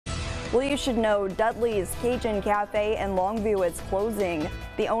Well, you should know Dudley's Cajun Cafe in Longview is closing.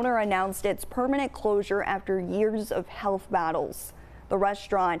 The owner announced its permanent closure after years of health battles. The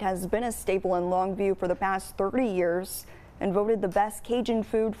restaurant has been a staple in Longview for the past 30 years and voted the best Cajun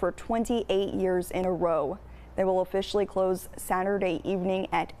food for 28 years in a row. They will officially close Saturday evening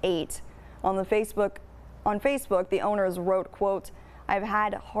at 8. On Facebook, the owners wrote, quote, "I've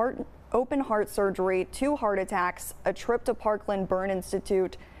had open heart surgery, 2 heart attacks, a trip to Parkland Burn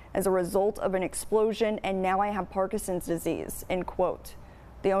Institute as a result of an explosion, and now I have Parkinson's disease," end quote.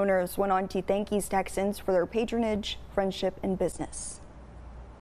 The owners went on to thank East Texans for their patronage, friendship, and business.